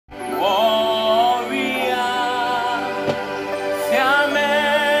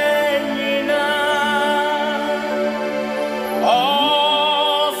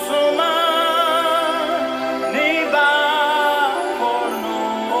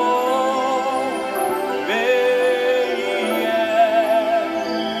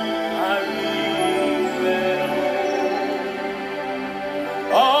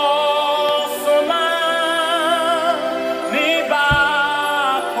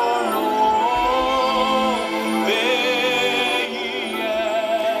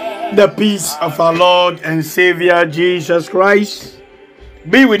The peace of our Lord and Savior Jesus Christ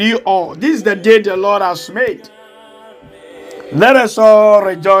be with you all. This is the day the Lord has made. Let us all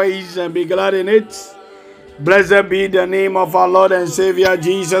rejoice and be glad in it. Blessed be the name of our Lord and Savior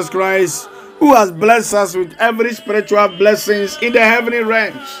Jesus Christ, who has blessed us with every spiritual blessings in the heavenly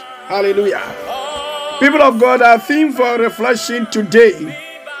realms. Hallelujah. People of God, our theme for reflection today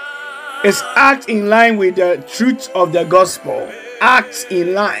is act in line with the truth of the gospel. Act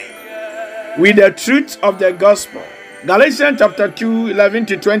in line with the truth of the gospel. Galatians chapter 2, 11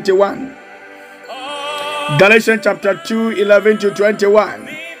 to 21. Galatians chapter 2, 11 to 21.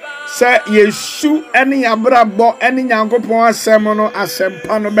 Say Yesu eni abrabo eni nyankopon asemono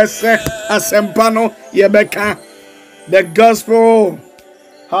asempano bese asempano yebeka. The gospel.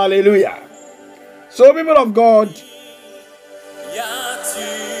 Hallelujah. So people of God,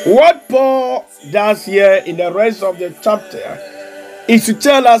 what Paul does here in the rest of the chapter is to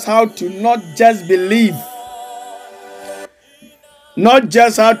tell us how to not just believe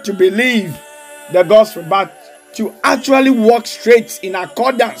the gospel, but to actually walk straight in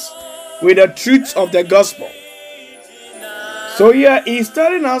accordance with the truths of the gospel. So here he's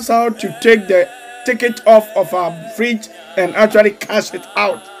telling us how to take it off of our fridge and actually cash it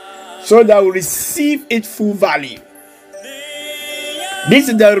out so that we receive its full value. This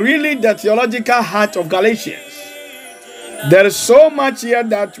is the theological heart of Galatians. There is so much here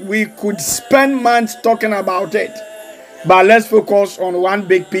that we could spend months talking about it. But let's focus on one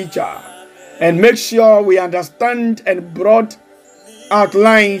big picture and make sure we understand and broad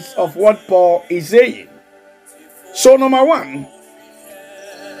outlines of what Paul is saying. So number one,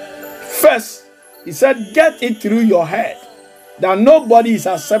 first, he said, get it through your head that nobody is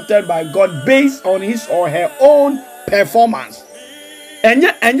accepted by God based on his or her own performance.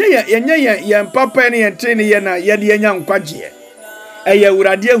 Papa and training na yenya nkwaje eye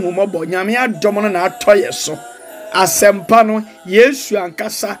urade ahumobo nyame adomo na atoye so asempa no Yesu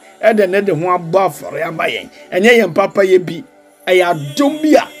ankasa ede ne de ho abo afore amayen enye yem papa ye bi eye adom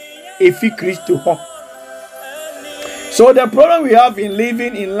bia efi Kristo ho. So the problem we have in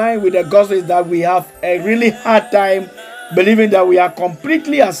living in line with the gospel is that we have a really hard time believing that we are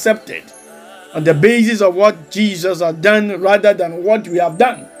completely accepted on the basis of what Jesus has done rather than what we have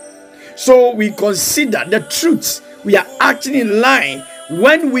done. So we consider the truths. We are acting in line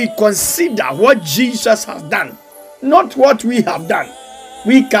when we consider what Jesus has done, not what we have done.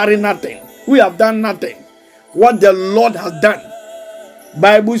 We carry nothing. We have done nothing. What the Lord has done.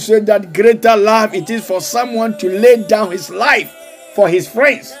 Bible said that greater love it is for someone to lay down his life for his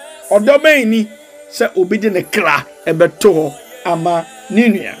friends. Odomeni se obedient kra ebeto ama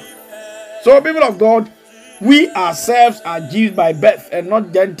ninia. So, people of God, we ourselves are Jews by birth and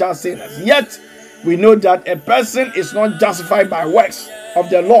not Gentile sinners. Yet, we know that a person is not justified by works of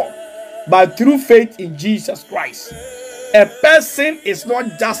the law, but through faith in Jesus Christ. A person is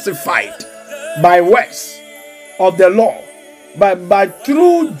not justified by works of the law, but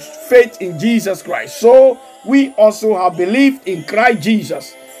through faith in Jesus Christ. So, we also have believed in Christ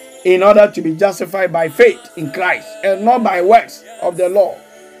Jesus in order to be justified by faith in Christ and not by works of the law.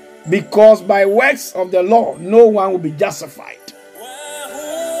 Because by works of the law, no one will be justified.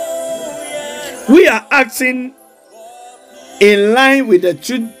 We are acting in line with the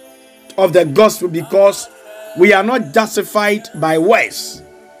truth of the gospel because we are not justified by works.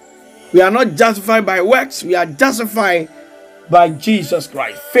 We are not justified by works. We are justified by Jesus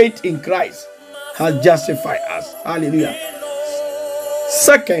Christ. Faith in Christ has justified us. Hallelujah.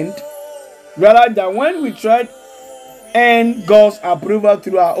 Second, realize that when we try and God's approval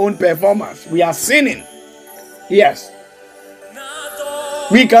through our own performance, we are sinning. Yes.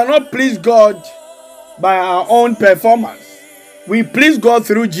 We cannot please God by our own performance. We please God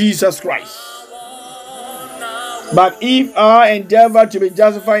through Jesus Christ. But if our endeavor to be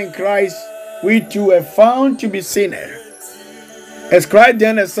justified in Christ, we too are found to be sinners. Is Christ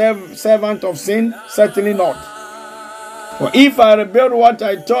then a servant of sin? Certainly not. For if I rebuild what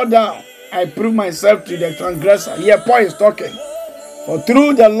I tore down, I prove myself to the transgressor. Here Paul is talking. For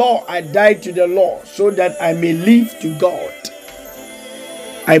through the law I died to the law, so that I may live to God.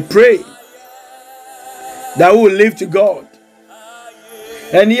 I pray that we will live to God.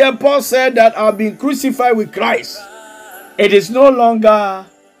 And here Paul said that I've been crucified with Christ. It is no longer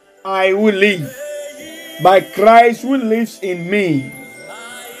I who live, but Christ who lives in me.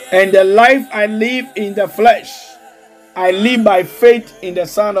 And the life I live in the flesh, I live by faith in the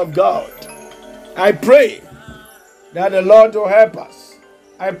Son of God. I pray that the Lord will help us.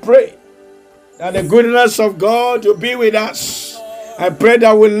 I pray that the goodness of God will be with us. I pray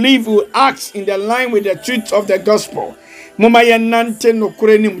that we'll live, we'll act in the line with the truth of the gospel. Mama yen nante no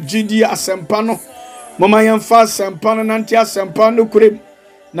kure nim gidi asempa no. Mama yen fa asempa no nante asempa no kure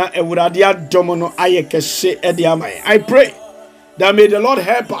na ewurade adom no ayekese ede amai. I pray that may the Lord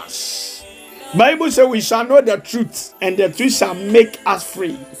help us. Bible says we shall know the truth and the truth shall make us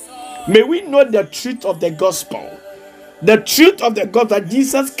free. May we know the truth of the gospel. The truth of the gospel that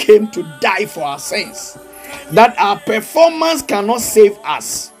Jesus came to die for our sins. That our performance cannot save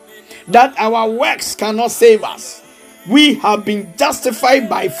us. That our works cannot save us. We have been justified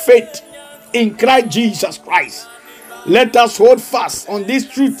by faith in Christ Jesus Christ. Let us hold fast on this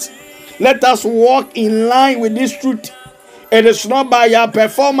truth. Let us walk in line with this truth. It is not by our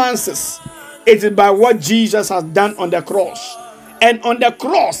performances. It is by what Jesus has done on the cross. And on the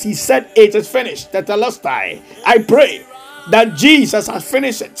cross, he said, it is finished. Tetelestai. I pray that Jesus has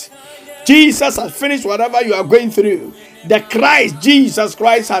finished it. Jesus has finished whatever you are going through. The Christ, Jesus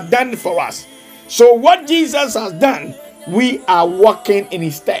Christ, has done it for us. So what Jesus has done, we are walking in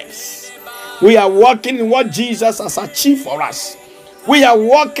his steps. We are walking in what Jesus has achieved for us. We are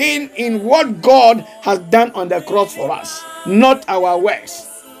walking in what God has done on the cross for us. Not our works,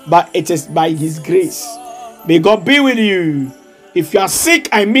 but it is by his grace. May God be with you. If you are sick,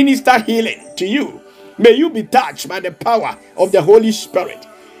 I minister healing to you. May you be touched by the power of the Holy Spirit.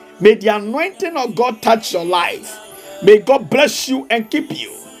 May the anointing of God touch your life. May God bless you and keep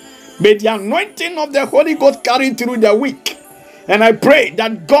you. May the anointing of the Holy Ghost carry through the week. And I pray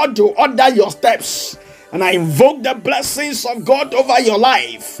that God will order your steps. And I invoke the blessings of God over your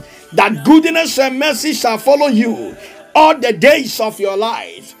life. That goodness and mercy shall follow you all the days of your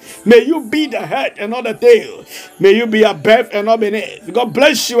life. May you be the head and not the tail. May you be above and not beneath. God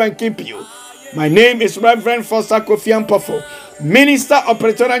bless you and keep you. My name is Reverend Ampofo, Minister of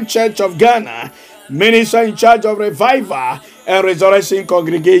Presbyterian Church of Ghana, Minister in charge of Revival and Resurrection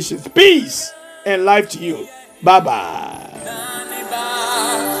Congregations. Peace and life to you. Bye-bye.